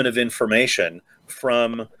movement of information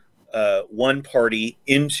from one party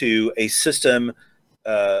into a system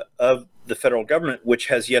of the federal government, which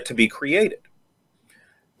has yet to be created.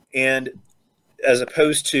 And as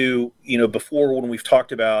opposed to, before, when we've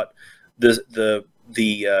talked about the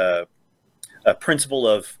principle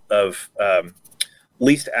of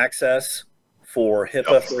least access for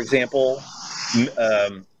HIPAA, for example,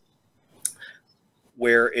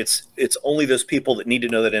 where it's only those people that need to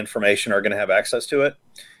know that information are going to have access to it.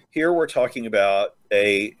 Here we're talking about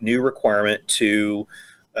a new requirement to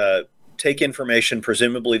take information,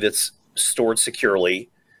 presumably that's stored securely,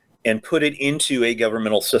 and put it into a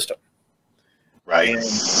governmental system. Right.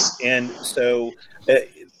 And so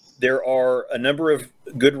there are a number of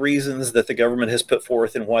good reasons that the government has put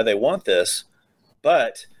forth in why they want this,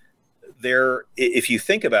 but if you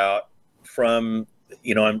think about from,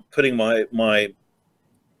 I'm putting my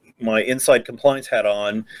inside compliance hat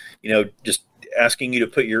on, just asking you to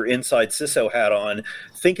put your inside CISO hat on.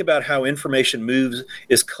 Think about how information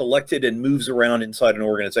is collected and moves around inside an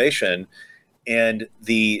organization, and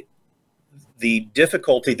the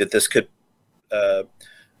difficulty that this could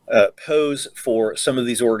pose for some of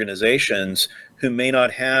these organizations who may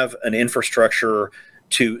not have an infrastructure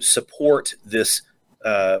to support this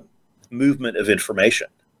movement of information.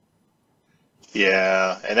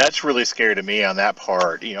 Yeah, and that's really scary to me on that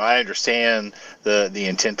part. I understand the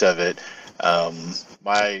intent of it.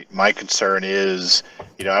 My concern is,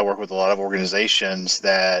 I work with a lot of organizations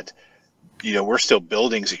that, we're still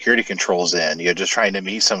building security controls in, just trying to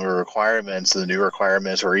meet some of the requirements, the new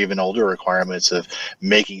requirements, or even older requirements of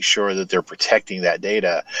making sure that they're protecting that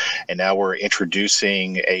data. And now we're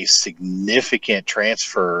introducing a significant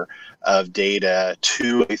transfer of data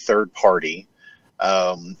to a third party.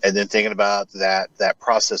 And then thinking about that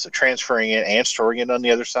process of transferring it and storing it on the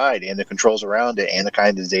other side, and the controls around it, and the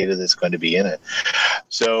kind of data that's going to be in it.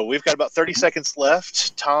 So we've got about 30 seconds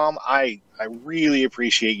left. Tom, I really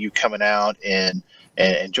appreciate you coming out and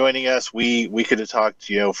and joining us. We could have talked,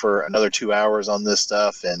 for another 2 hours on this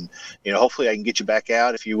stuff, and hopefully I can get you back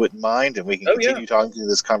out if you wouldn't mind, and we can continue talking through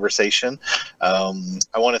this conversation. I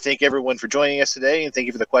want to thank everyone for joining us today, and thank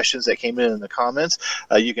you for the questions that came in the comments.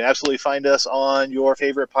 You can absolutely find us on your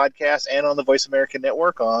favorite podcast and on the Voice America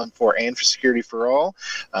Network for Security for All.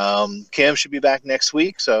 Kim should be back next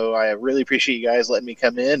week, so I really appreciate you guys letting me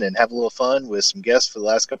come in and have a little fun with some guests for the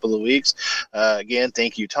last couple of weeks. Again,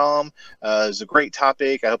 thank you, Tom. It was a great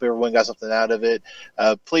topic. I hope everyone got something out of it.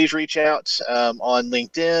 Please reach out on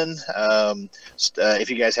LinkedIn if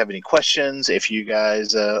you guys have any questions. If you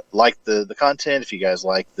guys like the content, if you guys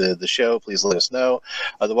like the show, please let us know.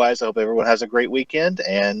 Otherwise, I hope everyone has a great weekend,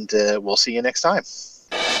 and we'll see you next time.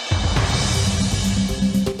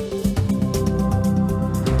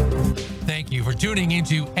 Thank you for tuning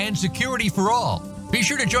into And Security for All. Be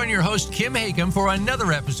sure to join your host, Kim Hakem, for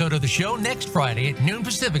another episode of the show next Friday at noon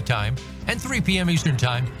Pacific Time and 3 p.m. Eastern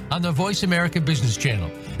Time on the Voice America Business Channel.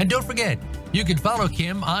 And don't forget, you can follow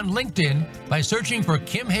Kim on LinkedIn by searching for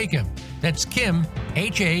Kim Hakem. That's Kim,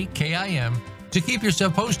 Hakim, to keep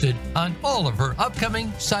yourself posted on all of her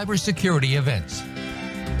upcoming cybersecurity events.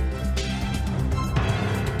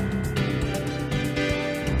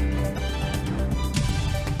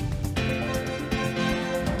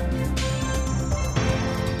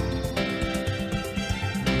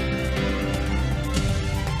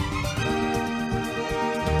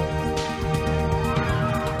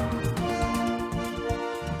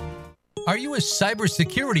 Are you a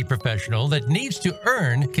cybersecurity professional that needs to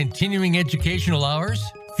earn continuing educational hours?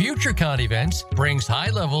 FutureCon Events brings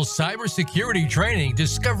high-level cybersecurity training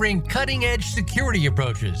discovering cutting-edge security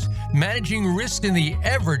approaches, managing risk in the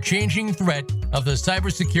ever-changing threat of the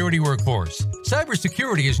cybersecurity workforce.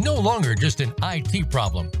 Cybersecurity is no longer just an IT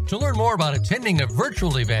problem. To learn more about attending a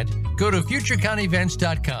virtual event, go to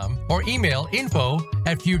futureconevents.com or email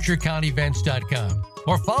info@futureconevents.com.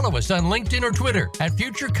 Or follow us on LinkedIn or Twitter at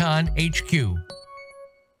FutureCon HQ.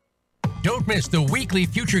 Don't miss the weekly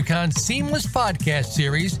FutureCon Seamless podcast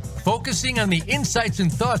series focusing on the insights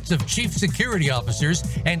and thoughts of chief security officers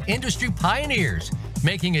and industry pioneers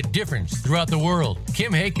making a difference throughout the world.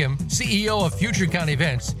 Kim Hakem, CEO of FutureCon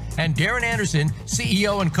Events, and Darren Anderson,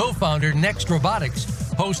 CEO and co-founder Next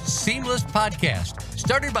Robotics, hosts Seamless Podcast,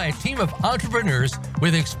 started by a team of entrepreneurs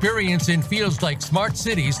with experience in fields like smart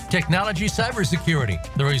cities, technology, cybersecurity.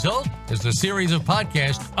 The result is a series of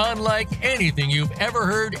podcasts unlike anything you've ever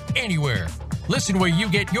heard anywhere. Listen where you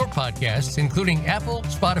get your podcasts, including Apple,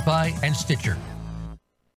 Spotify, and Stitcher.